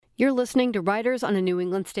You're listening to Writers on a New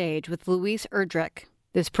England Stage with Louise Erdrich.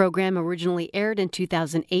 This program originally aired in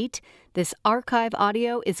 2008. This archive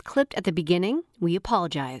audio is clipped at the beginning. We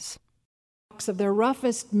apologize. Of their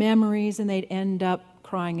roughest memories, and they'd end up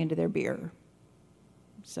crying into their beer.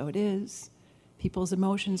 So it is. People's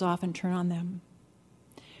emotions often turn on them.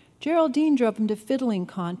 Geraldine drove him to fiddling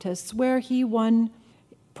contests where he won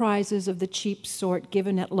prizes of the cheap sort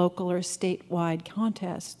given at local or statewide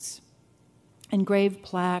contests. Engraved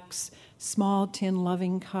plaques, small tin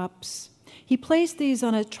loving cups. He placed these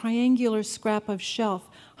on a triangular scrap of shelf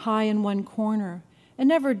high in one corner and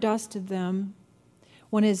never dusted them.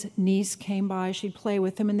 When his niece came by, she'd play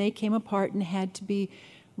with them, and they came apart and had to be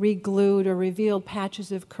re-glued or revealed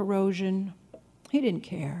patches of corrosion. He didn't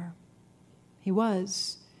care. He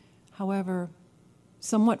was, however,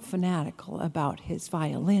 somewhat fanatical about his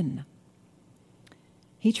violin.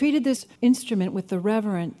 He treated this instrument with the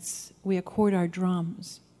reverence we accord our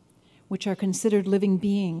drums, which are considered living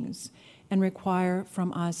beings and require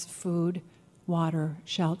from us food, water,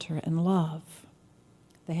 shelter, and love.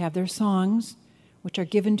 They have their songs, which are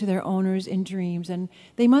given to their owners in dreams, and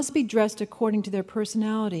they must be dressed according to their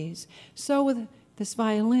personalities. So with this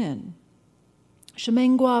violin,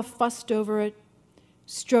 Shemengua fussed over it,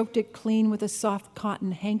 stroked it clean with a soft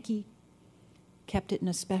cotton hanky, kept it in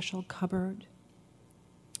a special cupboard.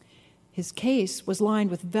 His case was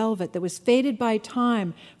lined with velvet that was faded by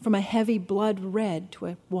time from a heavy blood red to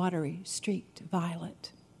a watery streaked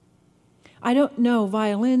violet. I don't know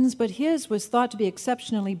violins, but his was thought to be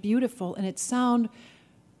exceptionally beautiful, and its sound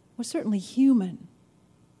was certainly human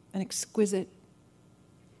and exquisite.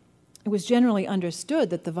 It was generally understood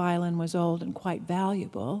that the violin was old and quite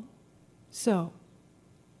valuable. So,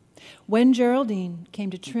 when Geraldine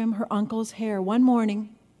came to trim her uncle's hair one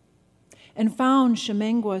morning and found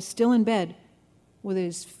Shemengua still in bed with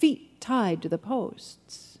his feet tied to the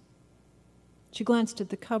posts, she glanced at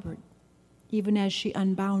the cupboard, even as she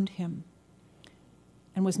unbound him,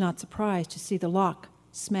 and was not surprised to see the lock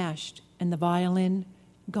smashed and the violin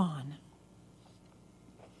gone.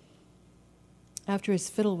 After his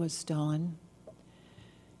fiddle was stolen,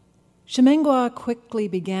 Shemengua quickly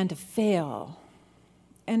began to fail,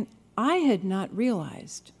 and I had not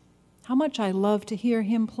realized how much I loved to hear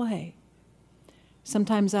him play.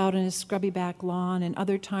 Sometimes out on his scrubby back lawn, and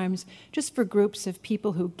other times just for groups of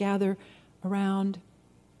people who gather around.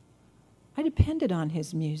 I depended on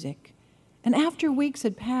his music, and after weeks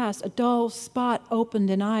had passed, a dull spot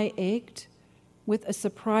opened and I ached with a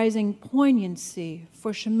surprising poignancy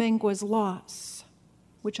for Shemengua's loss,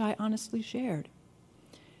 which I honestly shared.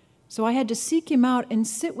 So I had to seek him out and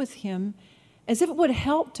sit with him as if it would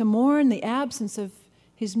help to mourn the absence of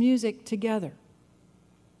his music together.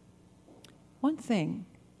 One thing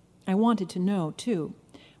I wanted to know, too,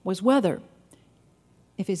 was whether,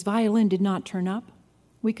 if his violin did not turn up,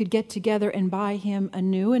 we could get together and buy him a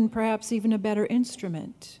new and perhaps even a better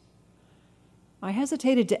instrument. I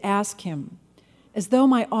hesitated to ask him, as though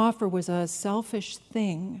my offer was a selfish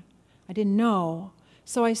thing. I didn't know,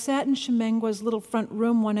 so I sat in Shemengua's little front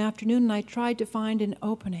room one afternoon and I tried to find an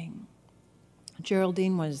opening.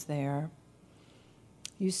 Geraldine was there.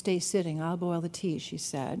 "You stay sitting, I'll boil the tea," she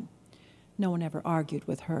said. No one ever argued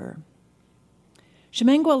with her.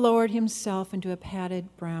 Shemengua lowered himself into a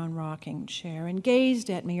padded brown rocking chair and gazed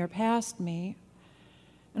at me or past me.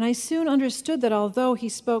 And I soon understood that although he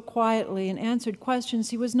spoke quietly and answered questions,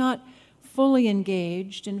 he was not fully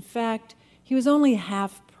engaged. In fact, he was only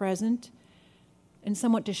half present and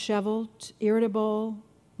somewhat disheveled, irritable,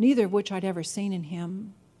 neither of which I'd ever seen in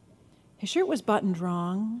him. His shirt was buttoned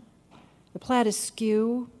wrong, the plaid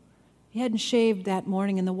askew. He hadn't shaved that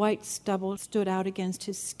morning, and the white stubble stood out against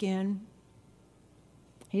his skin.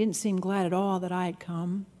 He didn't seem glad at all that I had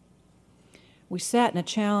come. We sat in a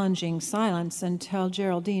challenging silence until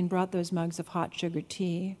Geraldine brought those mugs of hot sugar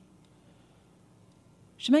tea.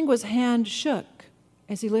 Shemengua's hand shook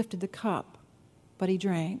as he lifted the cup, but he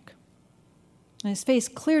drank. And his face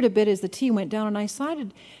cleared a bit as the tea went down, and I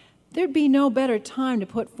decided there'd be no better time to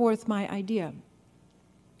put forth my idea.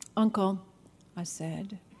 "Uncle," I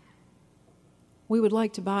said, "we would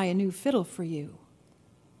like to buy a new fiddle for you."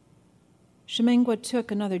 Shemengua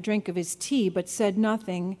took another drink of his tea, but said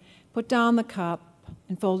nothing, put down the cup,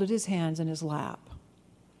 and folded his hands in his lap.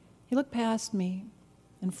 He looked past me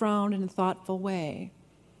and frowned in a thoughtful way.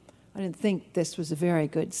 I didn't think this was a very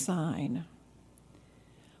good sign.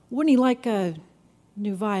 "Wouldn't he like a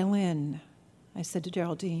new violin?" I said to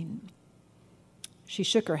Geraldine. She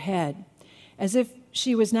shook her head, as if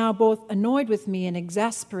she was now both annoyed with me and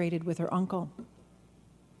exasperated with her uncle.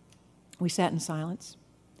 We sat in silence.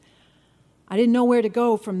 I didn't know where to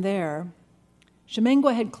go from there.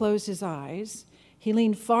 Shemengwa had closed his eyes. He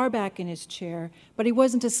leaned far back in his chair, but he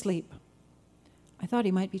wasn't asleep. I thought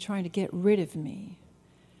he might be trying to get rid of me.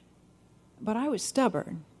 But I was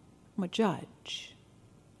stubborn. I'm a judge.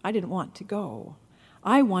 I didn't want to go.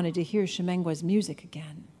 I wanted to hear Shemengwa's music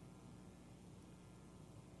again.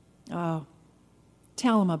 "Oh,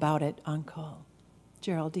 tell him about it, Uncle,"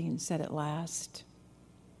 Geraldine said at last.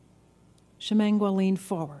 Shemengwa leaned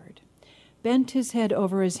forward, bent his head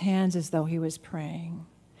over his hands as though he was praying.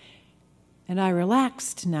 And I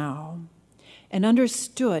relaxed now and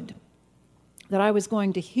understood that I was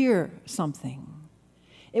going to hear something.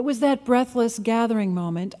 It was that breathless gathering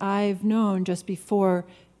moment I've known just before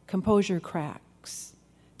composure cracks.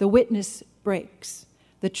 The witness breaks.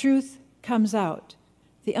 The truth comes out.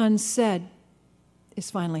 The unsaid is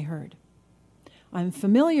finally heard. I'm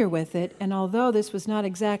familiar with it, and although this was not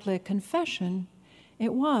exactly a confession,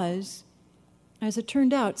 it was, as it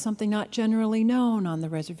turned out, something not generally known on the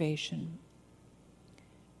reservation.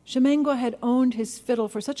 Shemengwa had owned his fiddle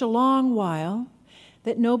for such a long while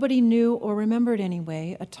that nobody knew or remembered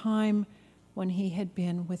anyway a time when he had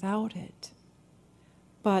been without it.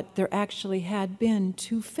 But there actually had been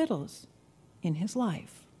 2 fiddles in his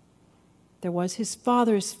life. There was his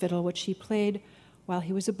father's fiddle, which he played while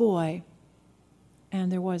he was a boy,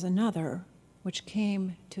 and there was another which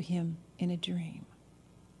came to him in a dream.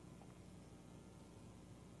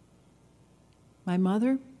 My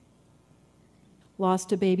mother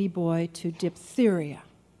lost a baby boy to diphtheria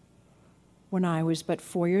when I was but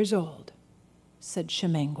 4 years old, said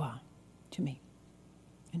Shemengwa to me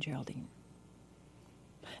and Geraldine.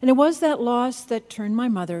 And it was that loss that turned my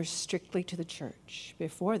mother strictly to the church.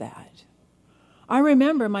 Before that, I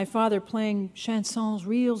remember my father playing chansons,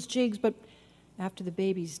 reels, jigs, but after the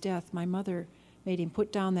baby's death, my mother made him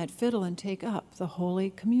put down that fiddle and take up the Holy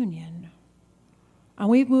Communion. And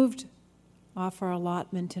we moved off our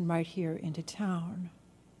allotment and right here into town.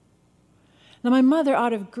 Now my mother,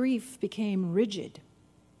 out of grief, became rigid,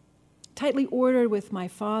 tightly ordered with my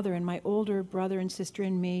father and my older brother and sister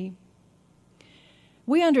and me.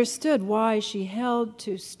 We understood why she held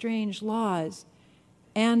to strange laws,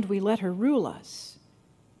 and we let her rule us.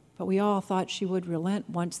 But we all thought she would relent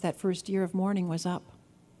once that first year of mourning was up.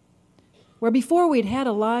 Where before we'd had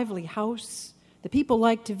a lively house, the people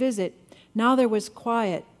liked to visit, now there was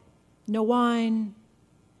quiet, no wine,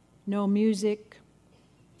 no music.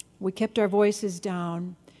 We kept our voices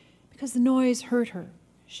down because the noise hurt her,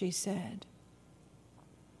 she said.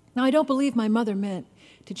 Now, I don't believe my mother meant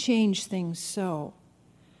to change things so,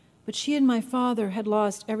 but she and my father had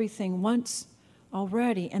lost everything once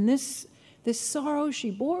already, and this sorrow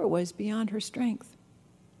she bore was beyond her strength,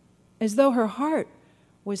 as though her heart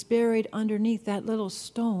was buried underneath that little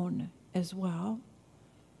stone as well.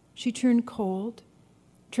 She turned cold,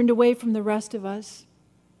 turned away from the rest of us,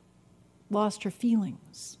 lost her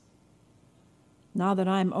feelings. Now that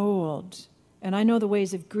I'm old and I know the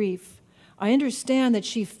ways of grief, I understand that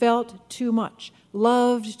she felt too much,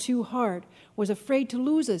 loved too hard, was afraid to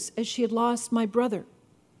lose us as she had lost my brother.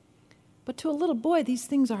 But to a little boy, these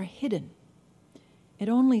things are hidden. It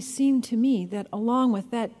only seemed to me that along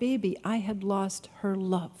with that baby, I had lost her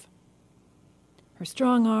love. Her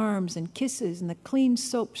strong arms and kisses and the clean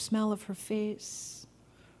soap smell of her face,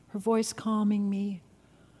 her voice calming me,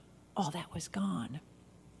 all that was gone.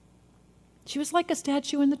 She was like a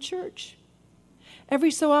statue in the church.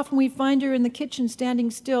 Every so often we'd find her in the kitchen standing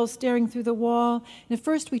still, staring through the wall. And at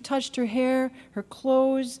first we touched her hair, her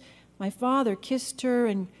clothes. My father kissed her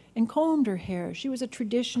and combed her hair. She was a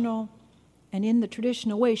traditional, and in the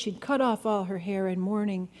traditional way, she'd cut off all her hair in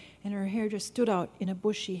mourning, and her hair just stood out in a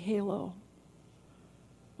bushy halo.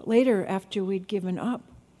 But later, after we'd given up,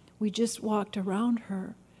 we just walked around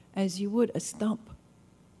her as you would a stump.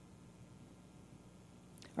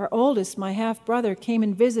 Our oldest, my half-brother, came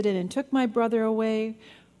and visited and took my brother away.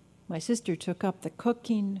 My sister took up the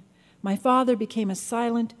cooking. My father became a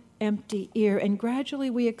silent, empty ear, and gradually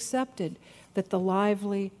we accepted that the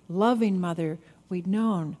lively, loving mother we'd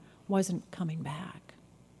known wasn't coming back.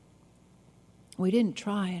 We didn't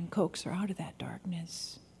try and coax her out of that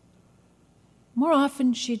darkness. More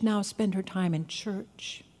often, she'd now spend her time in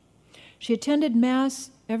church. She attended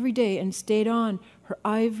Mass every day and stayed on, her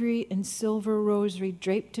ivory and silver rosary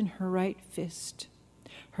draped in her right fist,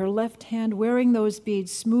 her left hand wearing those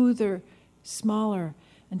beads smoother, smaller,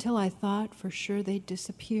 until I thought for sure they'd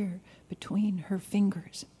disappear between her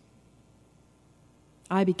fingers.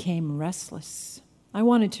 I became restless. I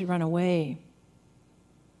wanted to run away.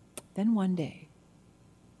 Then one day,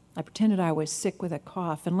 I pretended I was sick with a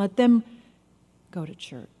cough and let them go to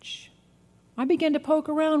church. I began to poke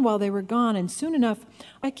around while they were gone, and soon enough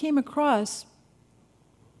I came across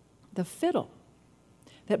the fiddle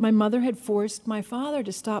that my mother had forced my father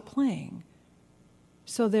to stop playing.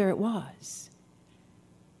 So there it was.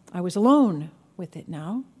 I was alone with it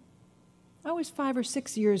now. I was 5 or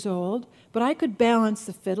 6 years old, but I could balance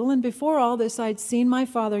the fiddle, and before all this I'd seen my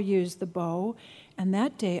father use the bow, and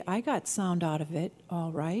that day I got sound out of it,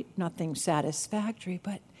 all right, nothing satisfactory,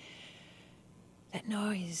 but that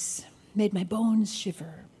noise made my bones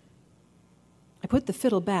shiver. I put the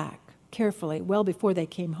fiddle back carefully, well before they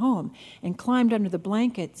came home, and climbed under the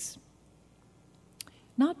blankets,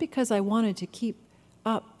 not because I wanted to keep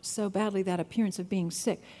up so badly that appearance of being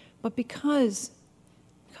sick, but because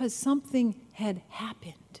something had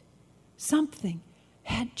happened. Something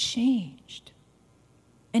had changed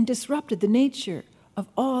and disrupted the nature of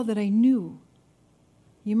all that I knew.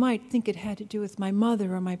 You might think it had to do with my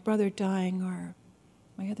mother or my brother dying or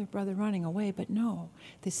my other brother running away, but no,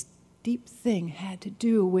 this deep thing had to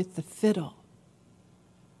do with the fiddle.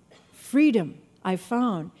 Freedom, I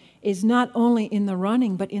found, is not only in the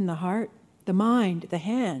running, but in the heart, the mind, the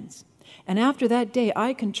hands. And after that day,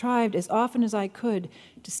 I contrived as often as I could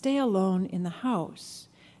to stay alone in the house.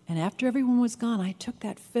 And after everyone was gone, I took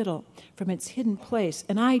that fiddle from its hidden place,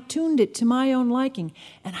 and I tuned it to my own liking,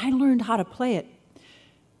 and I learned how to play it,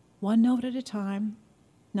 one note at a time,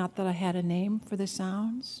 not that I had a name for the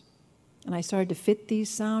sounds. And I started to fit these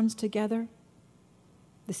sounds together.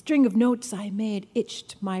 The string of notes I made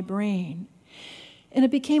itched my brain. And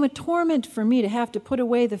it became a torment for me to have to put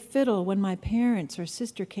away the fiddle when my parents or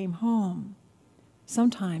sister came home.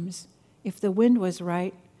 Sometimes, if the wind was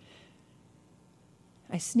right,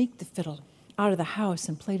 I sneaked the fiddle out of the house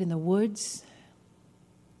and played in the woods.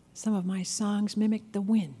 Some of my songs mimicked the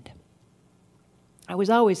wind. I was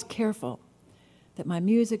always careful that my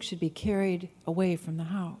music should be carried away from the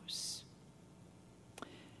house.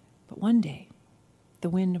 But one day, the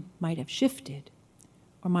wind might have shifted,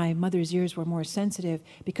 or my mother's ears were more sensitive,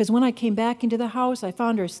 because when I came back into the house, I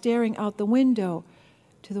found her staring out the window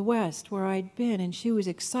to the west where I'd been, and she was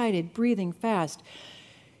excited, breathing fast.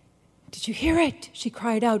 "Did you hear it?" she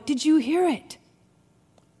cried out. "Did you hear it?"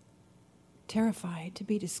 Terrified to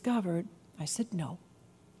be discovered, I said no.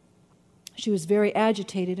 She was very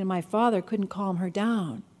agitated, and my father couldn't calm her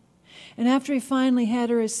down. And after he finally had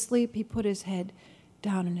her asleep, he put his head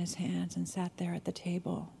down in his hands and sat there at the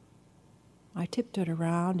table. I tiptoed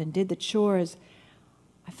around and did the chores.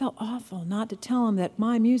 I felt awful not to tell him that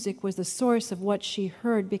my music was the source of what she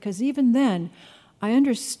heard, because even then I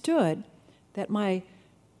understood that my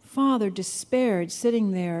father despaired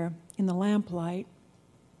sitting there in the lamplight.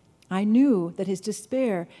 I knew that his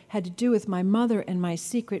despair had to do with my mother and my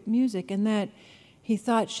secret music, and that he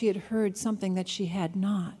thought she had heard something that she had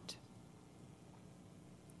not.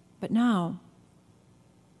 But now,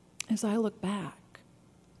 as I look back,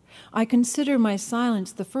 I consider my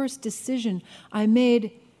silence the first decision I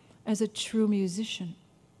made as a true musician,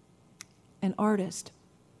 an artist.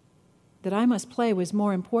 That I must play was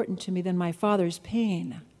more important to me than my father's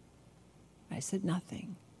pain. I said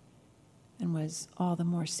nothing and was all the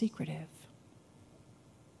more secretive.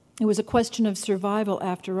 It was a question of survival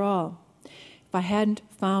after all. If I hadn't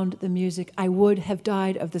found the music, I would have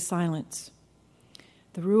died of the silence.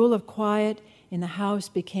 The rule of quiet in the house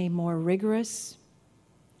became more rigorous.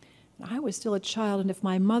 I was still a child, and if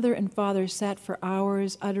my mother and father sat for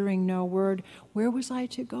hours uttering no word, where was I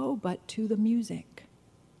to go but to the music?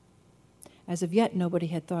 As of yet, nobody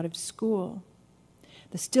had thought of school.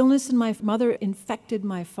 The stillness in my mother infected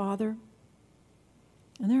my father.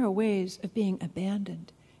 And there are ways of being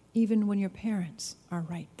abandoned, even when your parents are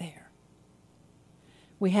right there.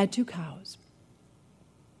 We had 2 cows.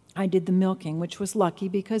 I did the milking, which was lucky,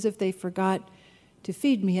 because if they forgot to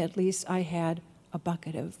feed me, at least I had a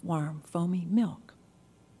bucket of warm, foamy milk.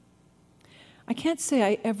 I can't say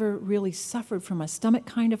I ever really suffered from a stomach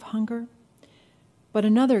kind of hunger, but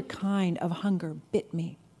another kind of hunger bit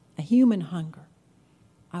me, a human hunger.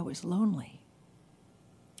 I was lonely.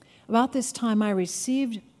 About this time, I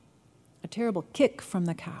received a terrible kick from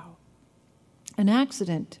the cow. An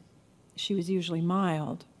accident. She was usually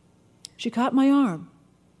mild. She caught my arm.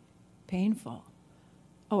 Painful.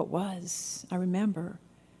 Oh, it was, I remember.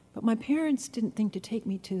 But my parents didn't think to take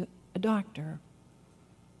me to a doctor.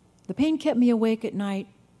 The pain kept me awake at night.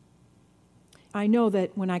 I know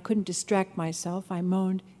that when I couldn't distract myself, I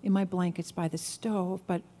moaned in my blankets by the stove,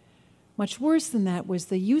 but much worse than that was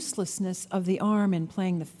the uselessness of the arm in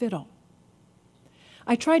playing the fiddle.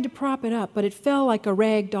 I tried to prop it up, but it fell like a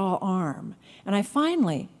rag doll arm, and I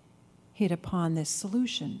finally hit upon this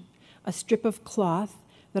solution, a strip of cloth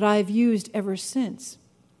that I've used ever since.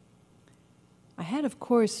 I had, of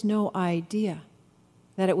course, no idea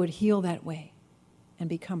that it would heal that way and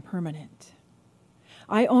become permanent.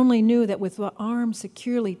 I only knew that with the arm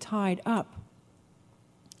securely tied up,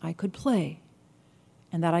 I could play,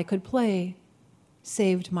 and that I could play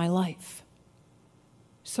saved my life.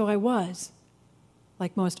 So I was,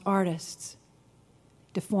 like most artists,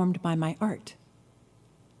 deformed by my art.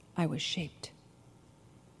 I was shaped.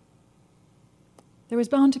 There was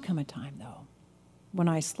bound to come a time, though, when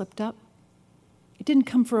I slipped up. It didn't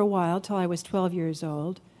come for a while, till I was 12 years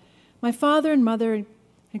old. My father and mother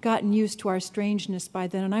had gotten used to our strangeness by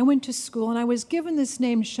then, and I went to school, and I was given this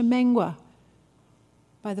name, Shemengwa,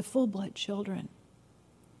 by the full-blood children.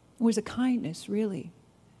 It was a kindness, really.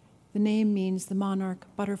 The name means the monarch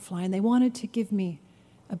butterfly, and they wanted to give me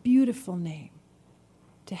a beautiful name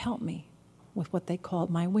to help me with what they called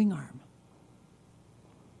my wing arm.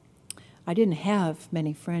 I didn't have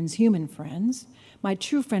many friends, human friends. My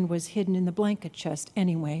true friend was hidden in the blanket chest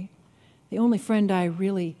anyway, the only friend I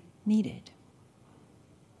really needed.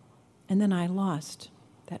 And then I lost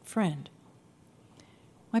that friend.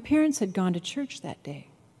 My parents had gone to church that day,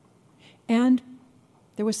 and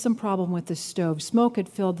there was some problem with the stove. Smoke had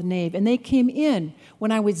filled the nave, and they came in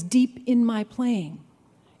when I was deep in my playing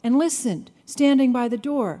and listened, standing by the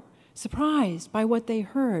door, surprised by what they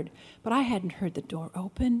heard. But I hadn't heard the door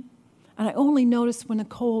open, and I only noticed when a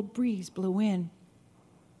cold breeze blew in.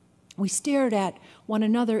 We stared at one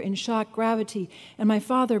another in shock gravity, and my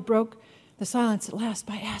father broke the silence at last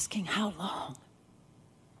by asking, "How long?"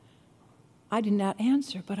 I did not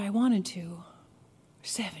answer, but I wanted to.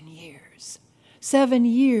 7 years. 7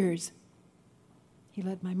 years. He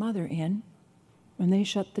led my mother in, and they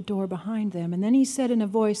shut the door behind them. And then he said in a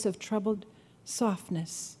voice of troubled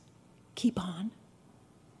softness, "Keep on."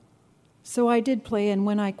 So I did play, and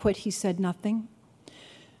when I quit, he said nothing.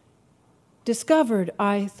 Discovered,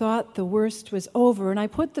 I thought the worst was over, and I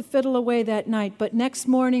put the fiddle away that night. But next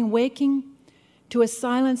morning, waking to a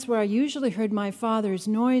silence where I usually heard my father's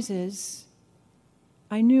noises,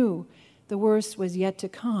 I knew the worst was yet to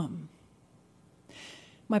come.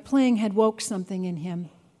 My playing had woke something in him.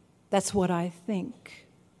 That's what I think.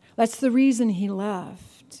 That's the reason he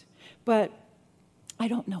left. But I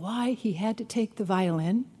don't know why he had to take the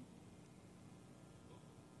violin.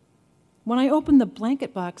 When I opened the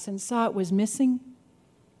blanket box and saw it was missing,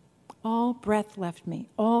 all breath left me,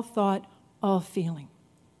 all thought, all feeling.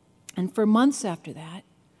 And for months after that,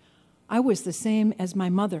 I was the same as my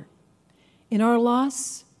mother. In our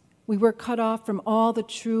loss, we were cut off from all the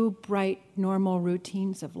true, bright, normal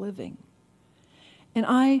routines of living. And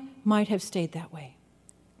I might have stayed that way,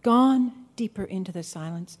 gone deeper into the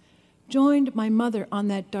silence, joined my mother on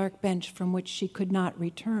that dark bench from which she could not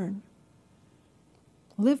return,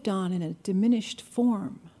 lived on in a diminished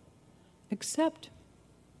form, except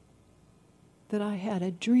that I had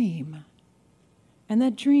a dream. And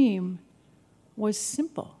that dream was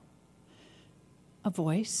simple. A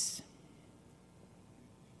voice,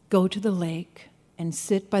 go to the lake and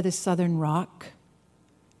sit by the southern rock.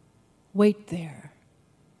 Wait there,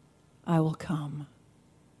 I will come.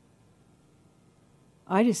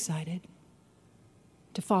 I decided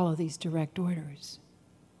to follow these direct orders.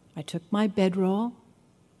 I took my bedroll,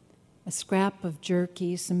 a scrap of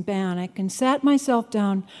jerky, some bannock, and sat myself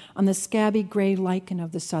down on the scabby gray lichen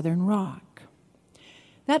of the southern rock.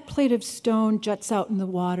 That plate of stone juts out in the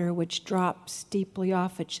water, which drops deeply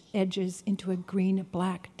off its edges into a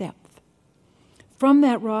green-black depth. From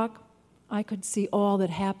that rock, I could see all that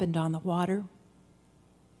happened on the water.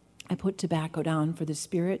 I put tobacco down for the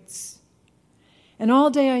spirits, and all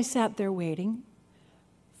day I sat there waiting.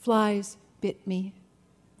 Flies bit me.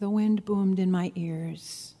 The wind boomed in my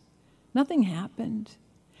ears. Nothing happened.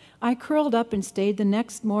 I curled up and stayed the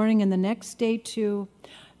next morning and the next day too.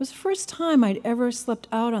 It was the first time I'd ever slept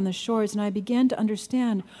out on the shores, and I began to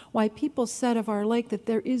understand why people said of our lake that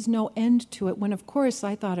there is no end to it, when of course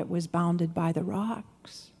I thought it was bounded by the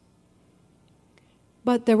rocks.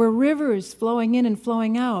 But there were rivers flowing in and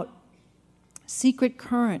flowing out, secret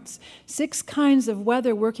currents, 6 kinds of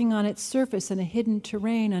weather working on its surface and a hidden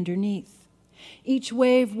terrain underneath. Each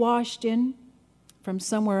wave washed in from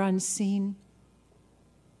somewhere unseen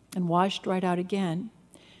and washed right out again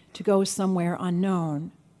to go somewhere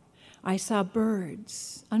unknown. I saw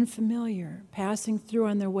birds, unfamiliar, passing through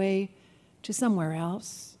on their way to somewhere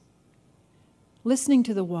else. Listening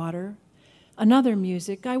to the water, another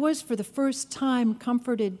music, I was for the first time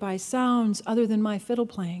comforted by sounds other than my fiddle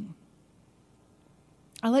playing.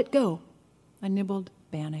 I let go. I nibbled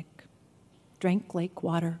bannock, drank lake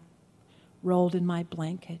water, rolled in my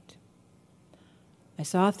blanket. I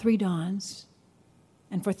saw 3 dawns,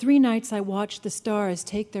 and for 3 nights I watched the stars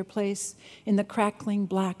take their place in the crackling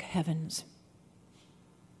black heavens.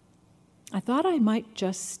 I thought I might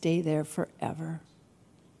just stay there forever,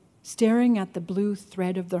 staring at the blue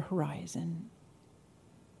thread of the horizon.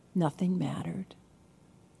 Nothing mattered.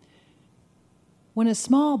 When a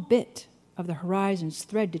small bit of the horizon's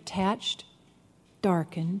thread detached,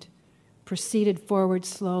 darkened, proceeded forward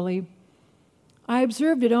slowly, I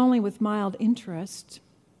observed it only with mild interest.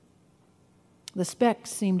 The speck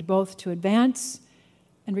seemed both to advance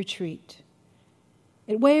and retreat.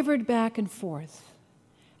 It wavered back and forth.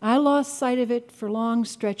 I lost sight of it for long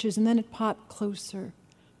stretches, and then it popped closer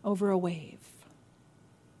over a wave.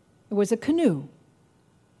 It was a canoe,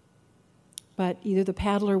 but either the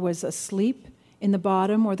paddler was asleep in the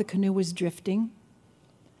bottom or the canoe was drifting.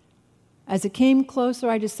 As it came closer,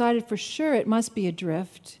 I decided for sure it must be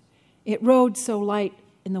adrift. It rode so light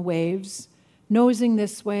in the waves, nosing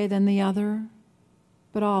this way then the other,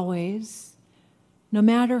 but always, no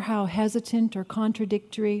matter how hesitant or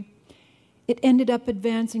contradictory, it ended up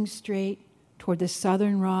advancing straight toward the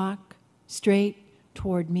southern rock, straight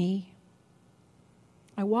toward me.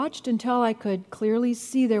 I watched until I could clearly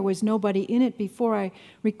see there was nobody in it before I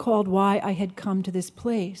recalled why I had come to this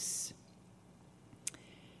place.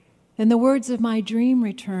 Then the words of my dream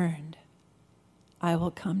returned. I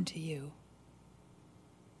will come to you.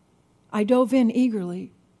 I dove in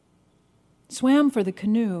eagerly, swam for the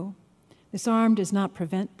canoe. This arm does not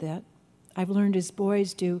prevent that. I've learned as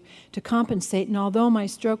boys do to compensate, and although my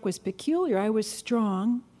stroke was peculiar, I was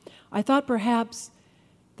strong. I thought perhaps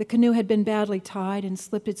the canoe had been badly tied and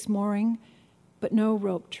slipped its mooring, but no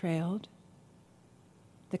rope trailed.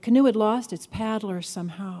 The canoe had lost its paddler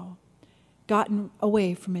somehow, gotten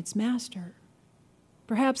away from its master.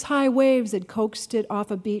 Perhaps high waves had coaxed it off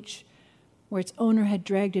a beach where its owner had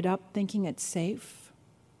dragged it up, thinking it safe.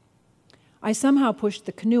 I somehow pushed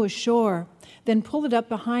the canoe ashore, then pulled it up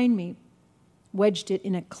behind me, wedged it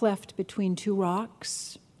in a cleft between two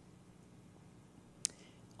rocks.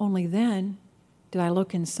 Only then did I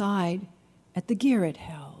look inside at the gear it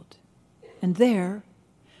held, and there,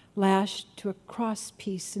 lashed to a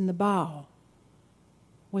crosspiece in the bow,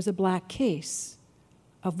 was a black case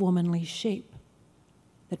of womanly shape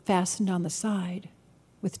that fastened on the side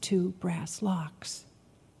with two brass locks.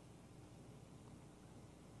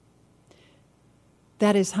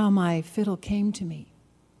 That is how my fiddle came to me,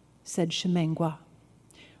 said Shemengwa,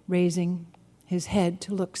 raising his head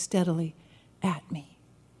to look steadily at me.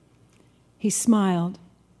 He smiled,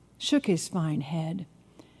 shook his fine head,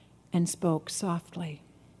 and spoke softly.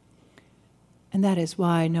 And that is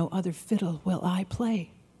why no other fiddle will I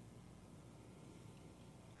play.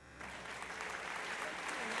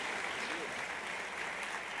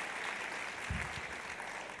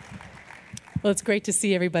 Well, it's great to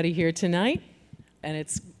see everybody here tonight, and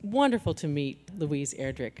it's wonderful to meet Louise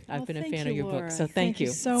Erdrich. I've been a fan of your Laura. book, so thank you.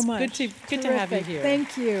 So it's much. Good to have you here.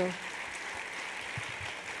 Thank you.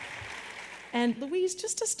 And Louise,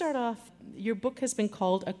 just to start off, your book has been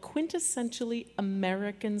called A Quintessentially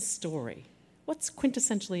American Story. What's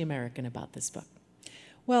quintessentially American about this book?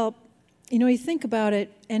 Well, you think about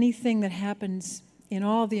it, anything that happens in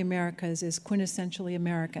all the Americas is quintessentially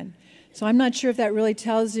American. So I'm not sure if that really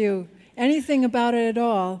tells you anything about it at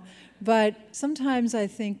all, but sometimes I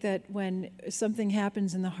think that when something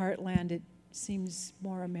happens in the heartland, it seems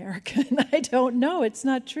more American. I don't know. It's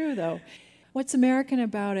not true, though. What's American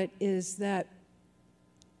about it is that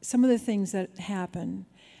some of the things that happen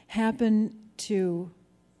to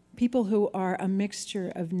people who are a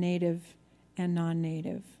mixture of native and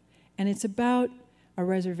non-native. And it's about a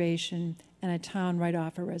reservation and a town right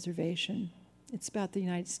off a reservation. It's about the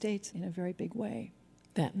United States in a very big way.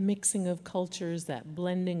 That mixing of cultures, that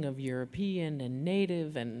blending of European and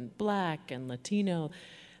native and black and Latino,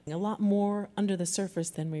 a lot more under the surface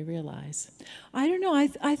than we realize. I don't know.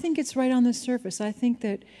 I think it's right on the surface. I think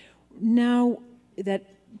that now that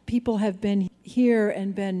people have been here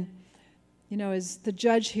and been, as the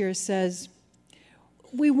judge here says,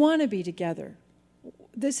 we want to be together.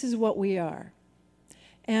 This is what we are.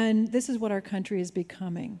 And this is what our country is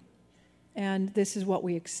becoming. And this is what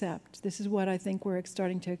we accept. This is what I think we're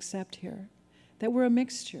starting to accept here. That we're a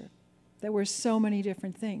mixture. That we're so many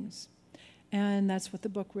different things. And that's what the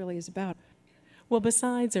book really is about. Well,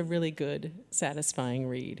 besides a really good, satisfying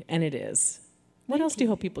read, and it is, what else do you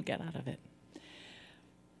hope people get out of it?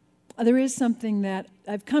 There is something that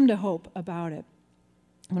I've come to hope about it.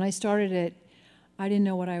 When I started it, I didn't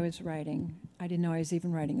know what I was writing. I didn't know I was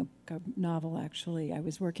even writing a novel, actually. I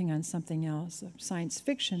was working on something else, a science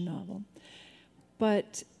fiction novel.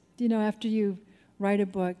 But, after you write a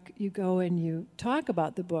book, you go and you talk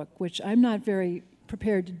about the book, which I'm not very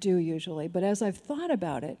prepared to do usually. But as I've thought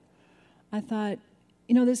about it, I thought,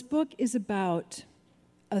 this book is about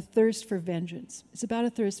a thirst for vengeance. It's about a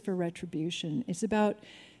thirst for retribution. It's about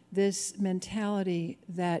this mentality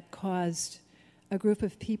that caused a group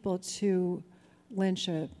of people to lynch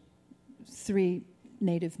 3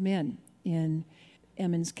 Native men in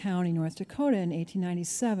Emmons County, North Dakota in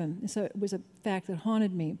 1897. So it was a fact that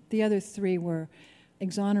haunted me. The other 3 were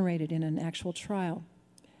exonerated in an actual trial.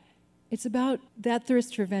 It's about that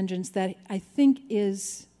thirst for vengeance that I think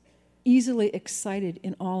is easily excited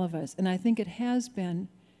in all of us, and I think it has been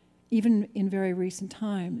even in very recent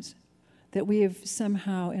times, that we have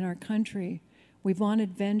somehow in our country, we've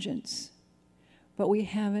wanted vengeance, but we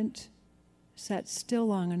haven't sat still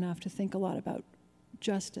long enough to think a lot about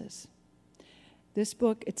justice. This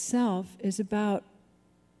book itself is about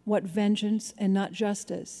what vengeance and not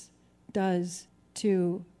justice does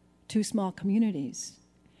to 2 small communities,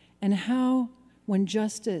 and how when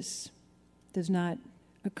justice does not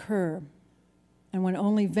occur and when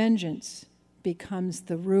only vengeance becomes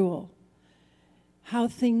the rule, how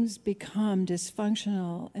things become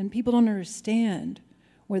dysfunctional and people don't understand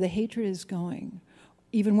where the hatred is going,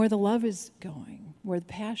 even where the love is going, where the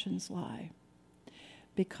passions lie,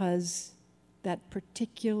 because that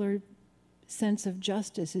particular sense of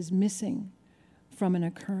justice is missing from an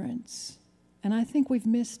occurrence. And I think we've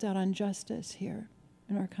missed out on justice here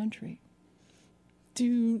in our country.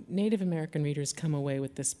 Do Native American readers come away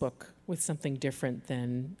with this book with something different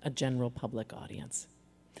than a general public audience?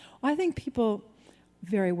 I think people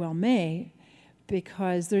very well may,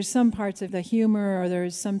 because there's some parts of the humor or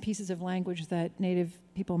there's some pieces of language that Native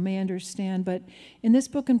people may understand. But in this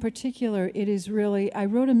book in particular, it is really, I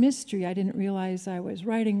wrote a mystery. I didn't realize I was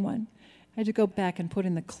writing one. I had to go back and put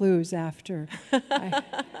in the clues after.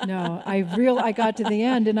 I got to the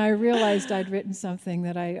end and I realized I'd written something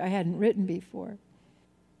that I hadn't written before.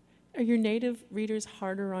 Are your Native readers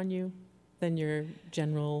harder on you than your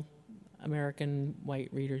general American white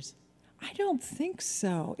readers? I don't think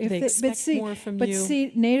so. They expect more from you. But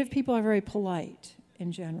see, Native people are very polite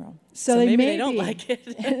in general, so maybe they don't like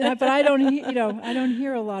it. But I don't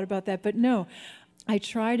hear a lot about that. But no, I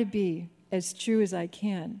try to be as true as I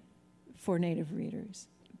can for Native readers.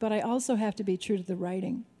 But I also have to be true to the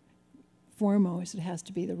writing. Foremost, it has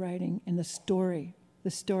to be the writing and the story.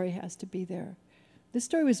 The story has to be there. This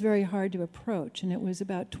story was very hard to approach, and it was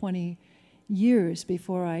about 20 years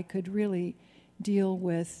before I could really deal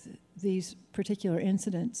with these particular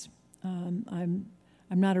incidents. I'm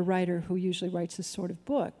not a writer who usually writes this sort of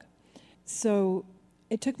book. So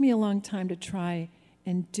it took me a long time to try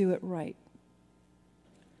and do it right.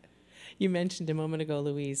 You mentioned a moment ago,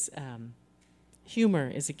 Louise, humor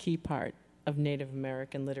is a key part of Native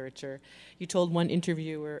American literature. You told one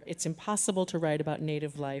interviewer, it's impossible to write about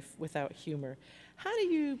Native life without humor. How do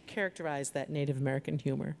you characterize that Native American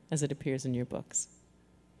humor as it appears in your books?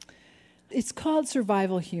 It's called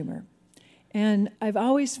survival humor. And I've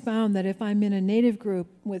always found that if I'm in a Native group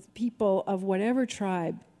with people of whatever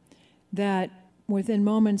tribe, that within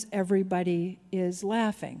moments everybody is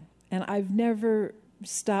laughing. And I've never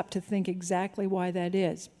stopped to think exactly why that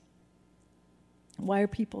is. Why are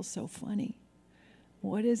people so funny?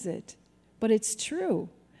 What is it? But it's true.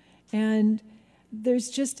 And there's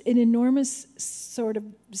just an enormous sort of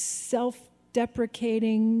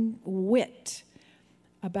self-deprecating wit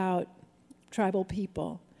about tribal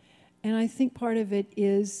people. And I think part of it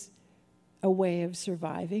is a way of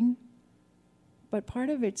surviving, but part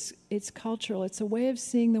of it's cultural. It's a way of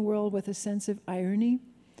seeing the world with a sense of irony,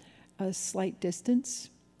 a slight distance,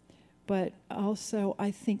 but also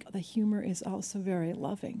I think the humor is also very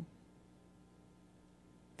loving.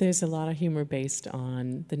 There's a lot of humor based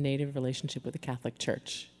on the Native relationship with the Catholic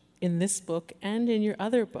Church in this book and in your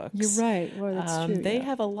other books. You're right. Well, that's true. They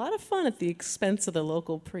have a lot of fun at the expense of the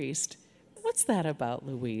local priest. What's that about,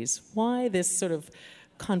 Louise? Why this sort of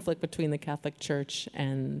conflict between the Catholic Church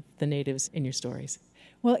and the Natives in your stories?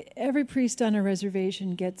 Well, every priest on a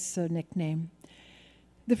reservation gets a nickname.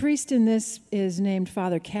 The priest in this is named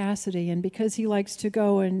Father Cassidy, and because he likes to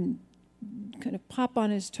go and kind of pop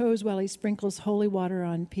on his toes while he sprinkles holy water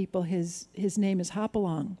on people, his name is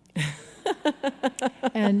Hopalong.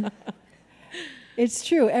 And it's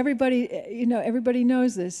true. Everybody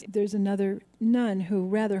knows this. There's another nun who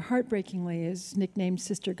rather heartbreakingly is nicknamed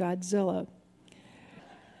Sister Godzilla.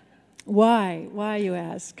 Why? Why, you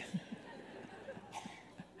ask?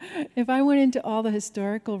 If I went into all the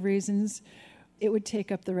historical reasons, it would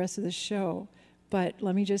take up the rest of the show. But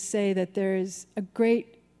let me just say that there is a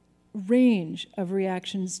great range of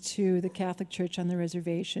reactions to the Catholic Church on the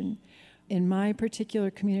reservation. In my particular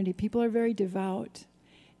community, people are very devout,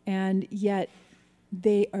 and yet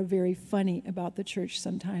they are very funny about the church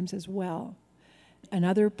sometimes as well. In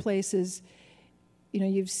other places,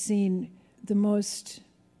 you've seen the most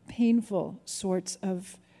painful sorts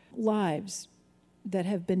of lives that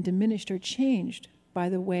have been diminished or changed by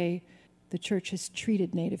the way the church has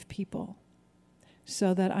treated Native people.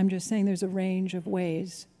 So that I'm just saying there's a range of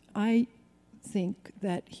ways. I think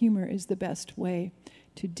that humor is the best way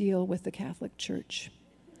to deal with the Catholic Church.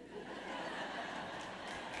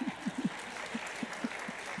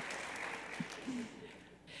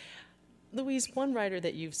 Louise, one writer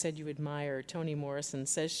that you've said you admire, Toni Morrison,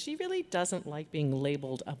 says she really doesn't like being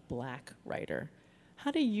labeled a black writer.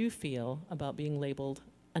 How do you feel about being labeled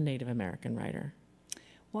a Native American writer?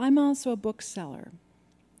 Well, I'm also a bookseller.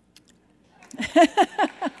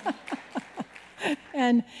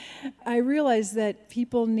 And I realize that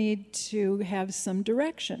people need to have some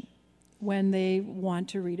direction when they want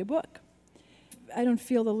to read a book. I don't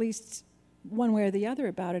feel the least one way or the other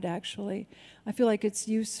about it, actually. I feel like it's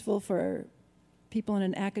useful for people in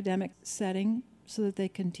an academic setting so that they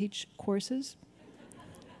can teach courses.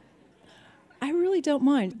 I really don't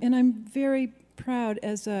mind, and I'm very proud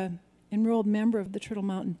as a enrolled member of the Turtle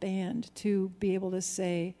Mountain Band to be able to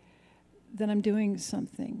say that I'm doing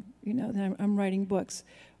something, that I'm writing books.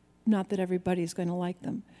 Not that everybody's going to like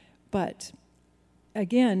them, but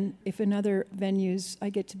again, if in other venues I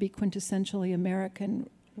get to be quintessentially American,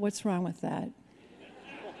 what's wrong with that?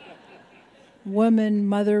 Woman,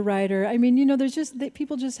 mother, writer. I mean, there's just,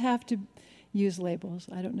 people just have to use labels.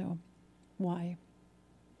 I don't know why.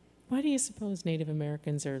 Why do you suppose Native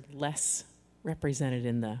Americans are less represented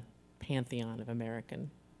in the pantheon of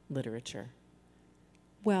American literature?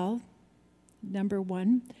 Well, number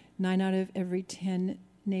one, 9 out of every 10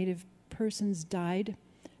 Native persons died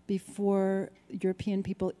before European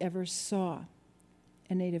people ever saw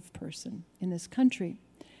a Native person in this country.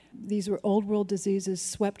 These were old world diseases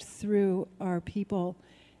swept through our people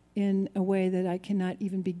in a way that I cannot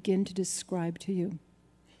even begin to describe to you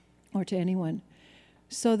or to anyone.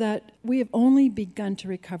 So that we have only begun to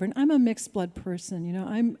recover. And I'm a mixed blood person,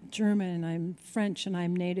 I'm German and I'm French and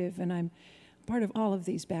I'm Native and I'm part of all of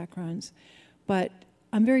these backgrounds. But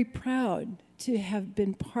I'm very proud to have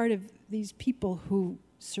been part of these people who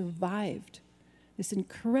survived this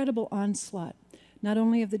incredible onslaught, not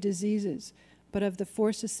only of the diseases, but of the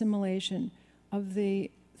forced assimilation, of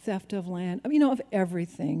the theft of land, of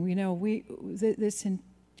everything. This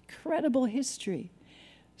incredible history.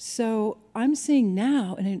 So I'm seeing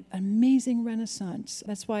now an amazing renaissance.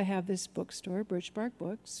 That's why I have this bookstore, Birch Bark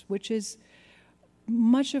Books, which is,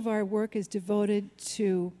 much of our work is devoted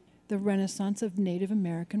to the renaissance of Native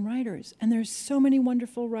American writers. And there's so many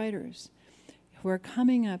wonderful writers who are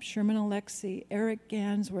coming up, Sherman Alexie, Eric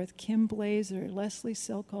Gansworth, Kim Blazer, Leslie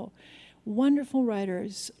Silko, wonderful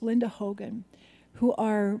writers, Linda Hogan, who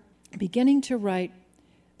are beginning to write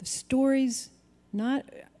the stories not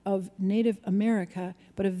of Native America,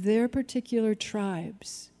 but of their particular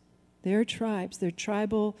tribes, their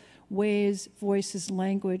tribal ways, voices,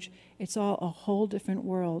 language. It's all a whole different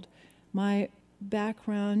world. My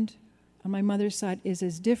background on my mother's side is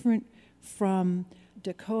as different from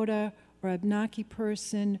Dakota or Abenaki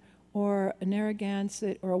person or a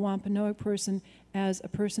Narragansett or a Wampanoag person as a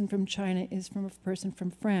person from China is from a person from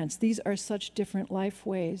France. These are such different life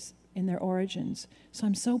ways in their origins. So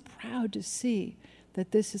I'm so proud to see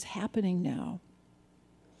that this is happening now.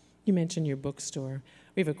 You mentioned your bookstore.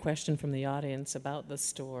 We have a question from the audience about the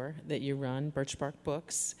store that you run, Birch Bark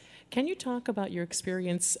Books. Can you talk about your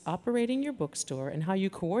experience operating your bookstore and how you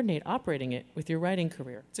coordinate operating it with your writing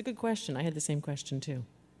career? It's a good question. I had the same question too.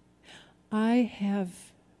 I have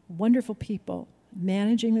wonderful people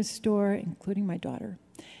managing the store, including my daughter,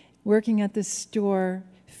 working at the store,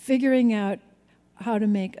 figuring out how to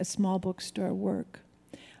make a small bookstore work.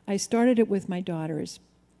 I started it with my daughters,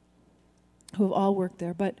 who have all worked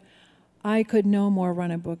there, but I could no more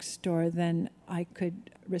run a bookstore than I could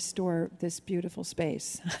restore this beautiful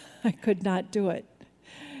space. I could not do it.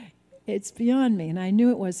 It's beyond me, and I knew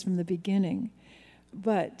it was from the beginning.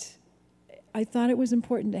 But I thought it was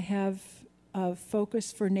important to have a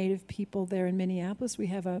focus for Native people there in Minneapolis. We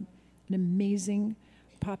have an amazing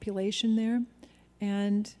population there,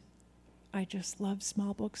 and I just love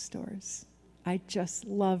small bookstores. I just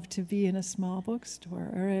love to be in a small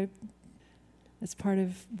bookstore. That's part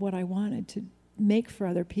of what I wanted to make for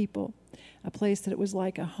other people, a place that it was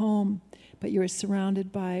like a home, but you were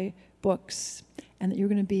surrounded by books, and that you're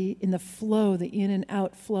going to be in the flow, the in and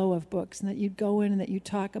out flow of books, and that you'd go in and that you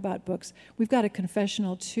talk about books. We've got a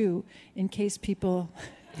confessional, too, in case people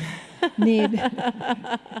need.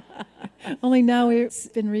 Only now it's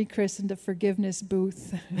been rechristened a forgiveness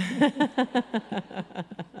booth.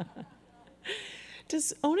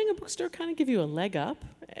 Does owning a bookstore kind of give you a leg up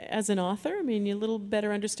as an author? I mean, you a little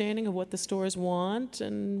better understanding of what the stores want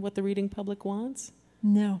and what the reading public wants?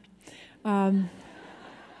 No. I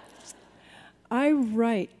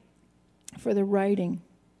write for the writing.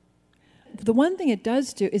 The one thing it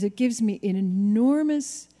does do is it gives me an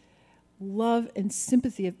enormous love and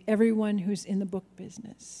sympathy of everyone who's in the book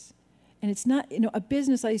business. And it's not, a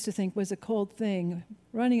business I used to think was a cold thing.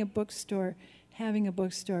 Running a bookstore, having a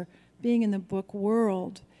bookstore, being in the book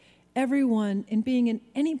world, everyone, and being in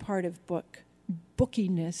any part of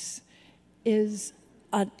bookiness is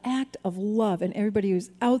an act of love. And everybody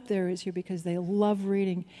who's out there is here because they love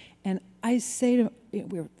reading. And I say to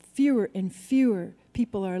we're fewer and fewer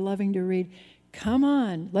people are loving to read. Come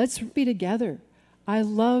on, let's be together. I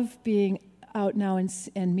love being out now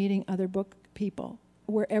and meeting other book people,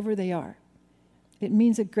 wherever they are. It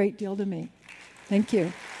means a great deal to me. Thank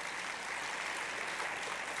you.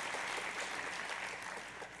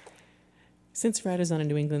 Since Writers on a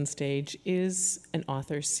New England Stage is an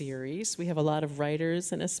author series, we have a lot of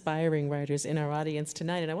writers and aspiring writers in our audience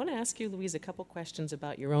tonight. And I want to ask you, Louise, a couple questions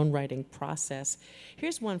about your own writing process.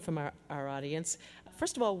 Here's one from our audience.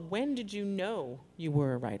 First of all, when did you know you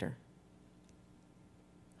were a writer?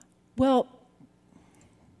 Well,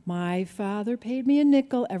 my father paid me a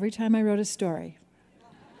nickel every time I wrote a story.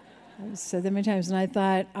 I've said that many times, and I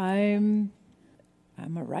thought, I'm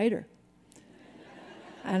a writer.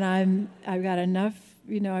 And I've got enough,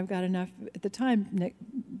 at the time,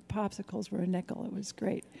 popsicles were a nickel. It was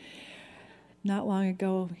great. Not long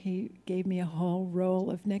ago, he gave me a whole roll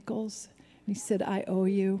of nickels. And he said, I owe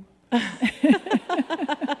you.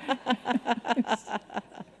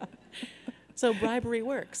 So bribery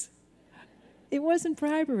works. It wasn't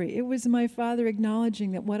bribery. It was my father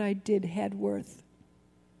acknowledging that what I did had worth.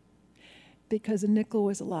 Because a nickel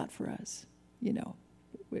was a lot for us,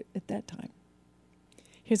 at that time.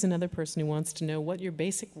 Here's another person who wants to know what your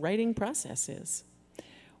basic writing process is.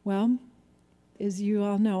 Well, as you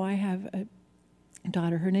all know, I have a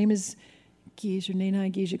daughter. Her name is Nena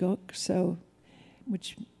Gijagok,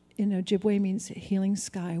 which in Ojibwe means healing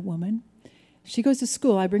sky woman. She goes to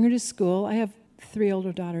school. I bring her to school. I have 3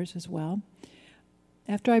 older daughters as well.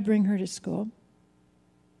 After I bring her to school,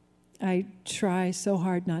 I try so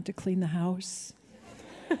hard not to clean the house.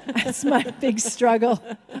 That's my big struggle.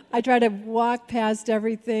 I try to walk past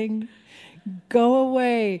everything, go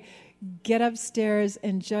away, get upstairs,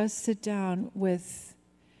 and just sit down with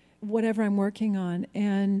whatever I'm working on.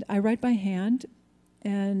 And I write by hand,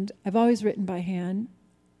 and I've always written by hand.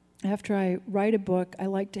 After I write a book, I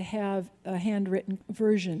like to have a handwritten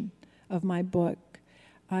version of my book.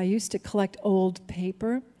 I used to collect old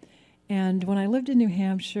paper, and when I lived in New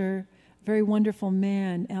Hampshire, a very wonderful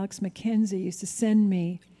man, Alex McKenzie, used to send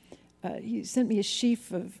me, he sent me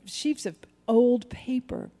sheafs of old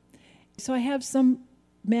paper. So I have some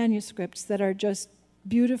manuscripts that are just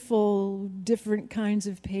beautiful, different kinds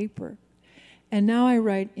of paper. And now I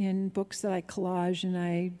write in books that I collage and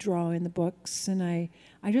I draw in the books, and I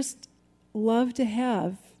just love to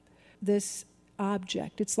have this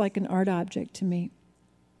object. It's like an art object to me.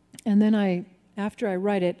 And then after I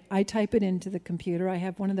write it, I type it into the computer. I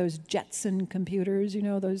have one of those Jetson computers,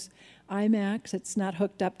 those iMacs. It's not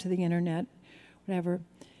hooked up to the internet, whatever.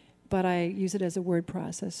 But I use it as a word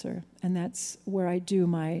processor, and that's where I do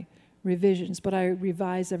my revisions. But I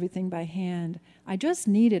revise everything by hand. I just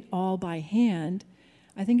need it all by hand.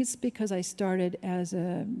 I think it's because I started as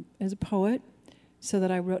a poet, so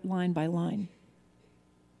that I wrote line by line.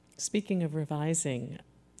 Speaking of revising,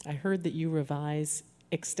 I heard that you revise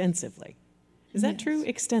extensively. Is that true?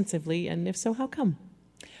 Extensively, and if so, how come?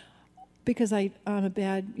 Because I'm a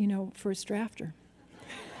bad, first drafter.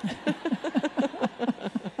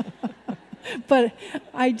 But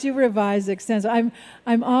I do revise extensively.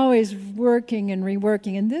 I'm always working and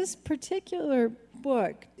reworking. And this particular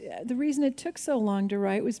book, the reason it took so long to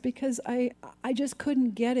write was because I just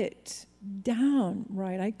couldn't get it down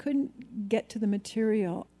right. I couldn't get to the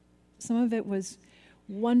material. Some of it was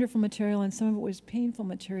wonderful material, and some of it was painful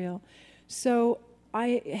material. So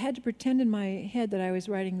I had to pretend in my head that I was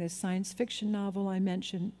writing this science fiction novel I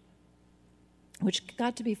mentioned, which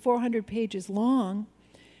got to be 400 pages long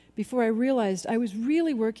before I realized I was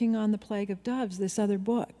really working on The Plague of Doves, this other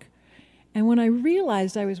book. And when I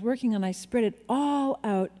realized I was working on it, I spread it all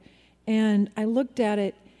out, and I looked at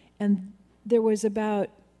it, and there was about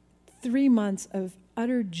 3 months of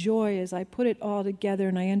utter joy as I put it all together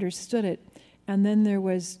and I understood it. And then there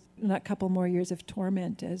was a couple more years of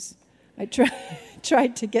torment as I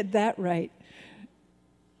tried to get that right.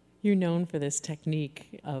 You're known for this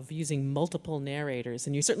technique of using multiple narrators,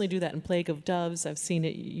 and you certainly do that in Plague of Doves. I've seen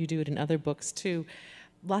it, you do it in other books too.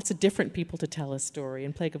 lots of different people to tell a story.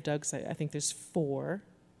 In Plague of Dogs, I think there's 4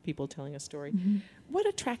 people telling a story. Mm-hmm. What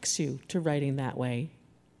attracts you to writing that way?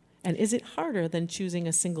 And is it harder than choosing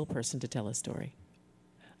a single person to tell a story?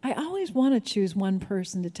 I always want to choose one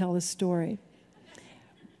person to tell a story.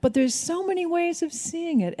 But there's so many ways of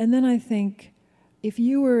seeing it. And then I think, if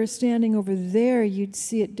you were standing over there, you'd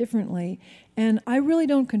see it differently. And I really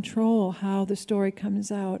don't control how the story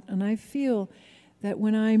comes out. And I feel that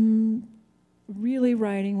when I'm really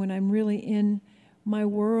writing, when I'm really in my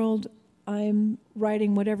world, I'm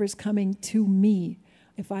writing whatever's coming to me.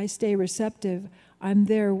 If I stay receptive, I'm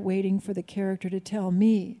there waiting for the character to tell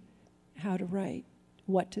me how to write,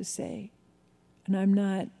 what to say. And I'm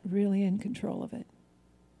not really in control of it.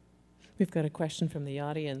 We've got a question from the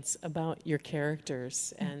audience about your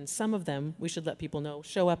characters, and some of them, we should let people know,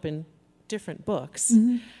 show up in different books.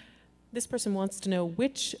 Mm-hmm. This person wants to know,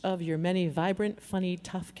 which of your many vibrant, funny,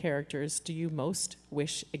 tough characters do you most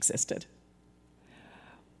wish existed?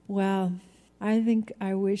 Well, I think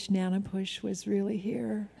I wish Nana Push was really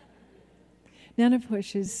here. Nana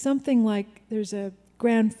Push is something like, there's a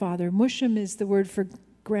grandfather. Musham is the word for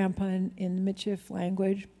grandpa in the Michif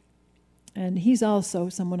language. And he's also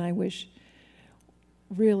someone I wish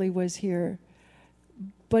really was here.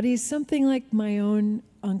 But he's something like my own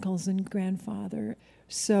uncles and grandfather.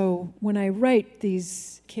 So when I write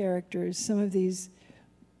these characters, some of these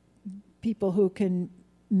people who can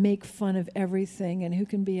make fun of everything and who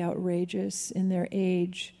can be outrageous in their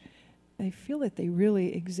age, I feel that they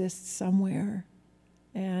really exist somewhere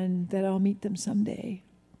and that I'll meet them someday.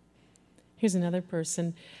 Here's another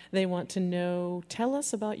person. They want to know, tell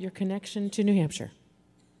us about your connection to New Hampshire.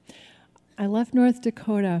 I left North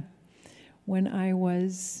Dakota when I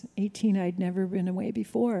was 18. I'd never been away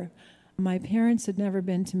before. My parents had never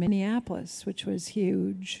been to Minneapolis, which was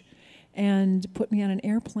huge, and put me on an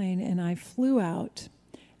airplane, and I flew out.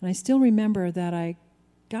 And I still remember that I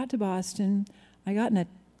got to Boston. I got in a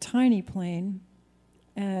tiny plane,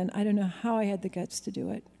 and I don't know how I had the guts to do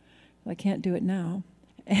it. I can't do it now.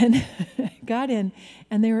 And got in,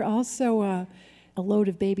 and there were also a load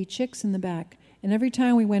of baby chicks in the back. And every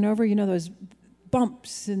time we went over, those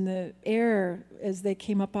bumps in the air as they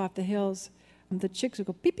came up off the hills, the chicks would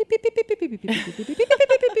go beep, beep, beep, beep, beep, beep, beep, beep, beep, beep, beep,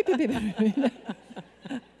 beep, beep, beep, beep, beep,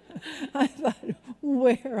 beep. I thought,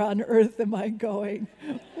 where on earth am I going?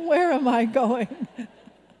 Where am I going?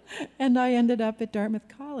 And I ended up at Dartmouth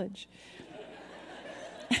College.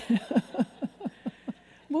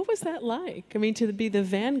 What was that like? I mean, to be the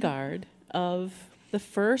vanguard of the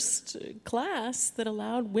first class that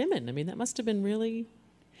allowed women. I mean, that must have been really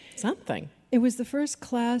something. It was the first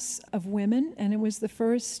class of women, and it was the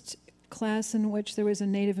first class in which there was a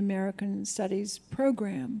Native American Studies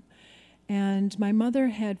program. And my mother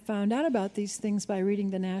had found out about these things by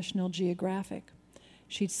reading the National Geographic.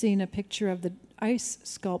 She'd seen a picture of the ice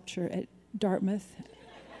sculpture at Dartmouth,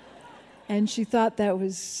 and she thought that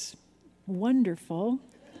was wonderful.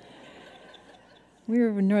 We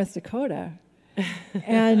were in North Dakota.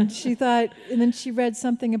 And she thought, and then she read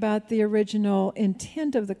something about the original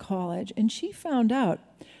intent of the college, and she found out.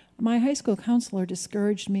 My high school counselor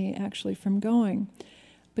discouraged me actually from going,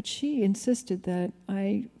 but she insisted that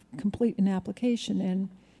I complete an application, and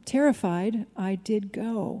terrified, I did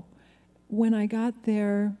go. When I got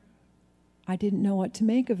there, I didn't know what to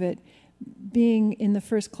make of it. Being in the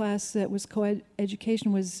first class that was co-ed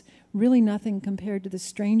education was really nothing compared to the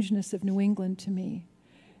strangeness of New England to me.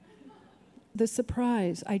 The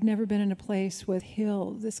surprise, I'd never been in a place with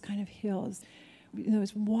hills, this kind of hills. There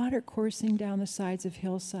was water coursing down the sides of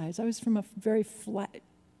hillsides. I was from a very flat,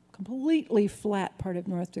 completely flat part of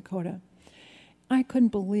North Dakota. I couldn't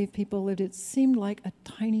believe people lived. It seemed like a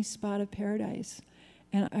tiny spot of paradise.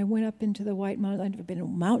 And I went up into the White Mountains. I'd never been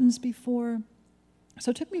in mountains before.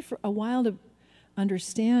 So it took me for a while to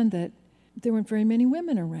understand that there weren't very many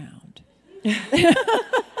women around.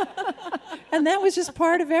 And that was just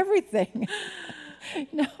part of everything.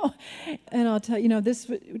 And I'll tell you,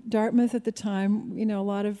 this Dartmouth at the time,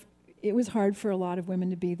 it was hard for a lot of women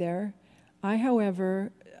to be there. I,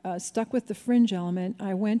 however, stuck with the fringe element.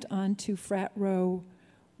 I went on to Frat Row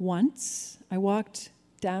once. I walked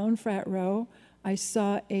down Frat Row. I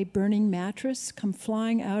saw a burning mattress come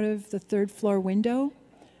flying out of the third floor window,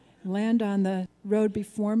 land on the road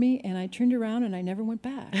before me, and I turned around and I never went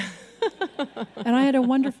back. And I had a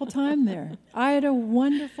wonderful time there. I had a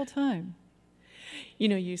wonderful time.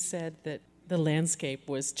 You said that the landscape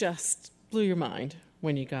was just blew your mind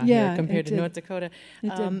when you got here compared to North Dakota.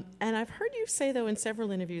 And I've heard you say, though, in several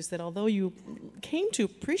interviews that although you came to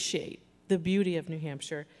appreciate the beauty of New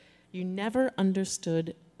Hampshire, you never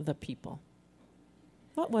understood the people.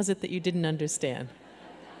 What was it that you didn't understand?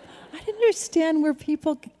 I didn't understand where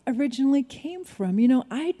people originally came from.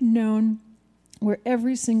 I'd known where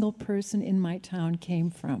every single person in my town came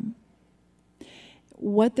from,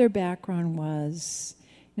 what their background was.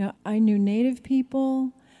 I knew Native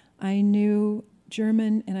people, I knew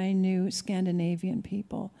German, and I knew Scandinavian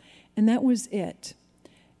people, and that was it.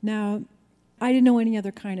 Now, I didn't know any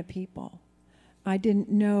other kind of people. I didn't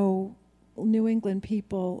know New England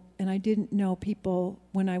people, and I didn't know people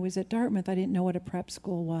when I was at Dartmouth. I didn't know what a prep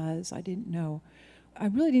school was. I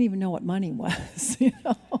really didn't even know what money was,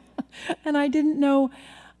 And I didn't know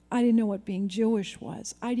what being Jewish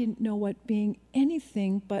was. I didn't know what being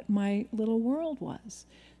anything but my little world was.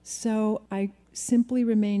 So I simply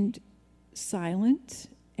remained silent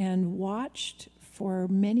and watched for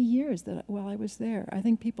many years while I was there. I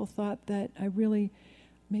think people thought that I really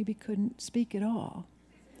maybe couldn't speak at all.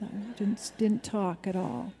 I didn't talk at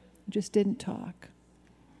all. Just didn't talk.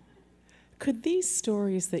 Could these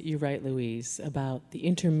stories that you write, Louise, about the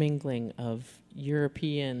intermingling of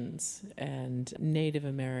Europeans and Native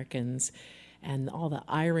Americans and all the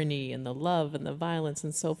irony and the love and the violence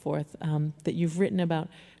and so forth that you've written about,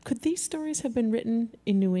 could these stories have been written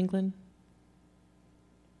in New England?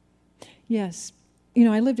 Yes.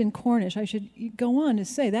 I lived in Cornish. I should go on to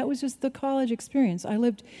say that was just the college experience. I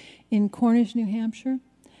lived in Cornish, New Hampshire,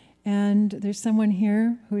 and there's someone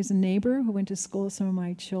here who is a neighbor who went to school with some of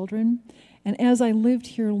my children. And as I lived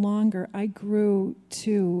here longer, I grew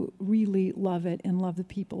to really love it and love the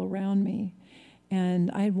people around me. And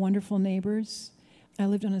I had wonderful neighbors. I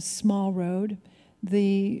lived on a small road.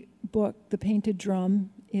 The book, The Painted Drum,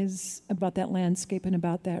 is about that landscape and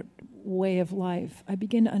about that way of life. I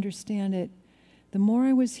began to understand it. The more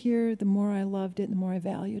I was here, the more I loved it, the more I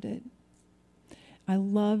valued it. I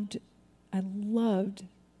loved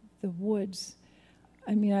the woods.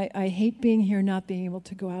 I mean, I hate being here, not being able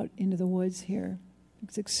to go out into the woods here.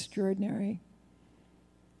 It's extraordinary.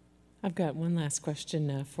 I've got one last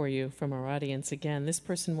question for you from our audience. Again, this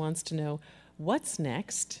person wants to know, what's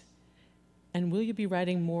next? And will you be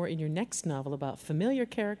writing more in your next novel about familiar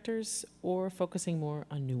characters or focusing more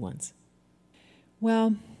on new ones?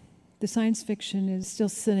 Well, the science fiction is still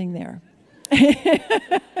sitting there.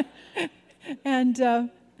 And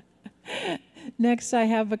next I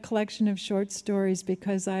have a collection of short stories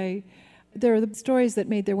because there are the stories that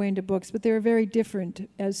made their way into books, but they were very different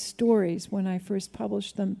as stories when I first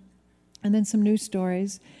published them. And then some new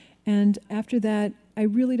stories. And after that, I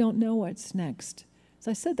really don't know what's next. As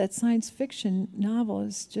I said, that science fiction novel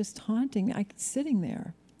is just haunting. It's sitting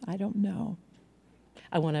there. I don't know.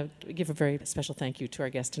 I want to give a very special thank you to our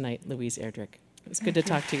guest tonight, Louise Erdrich. It was good to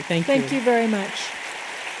talk to you. Thank you. Thank you very much.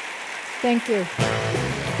 Thank you.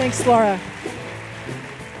 Thanks, Laura.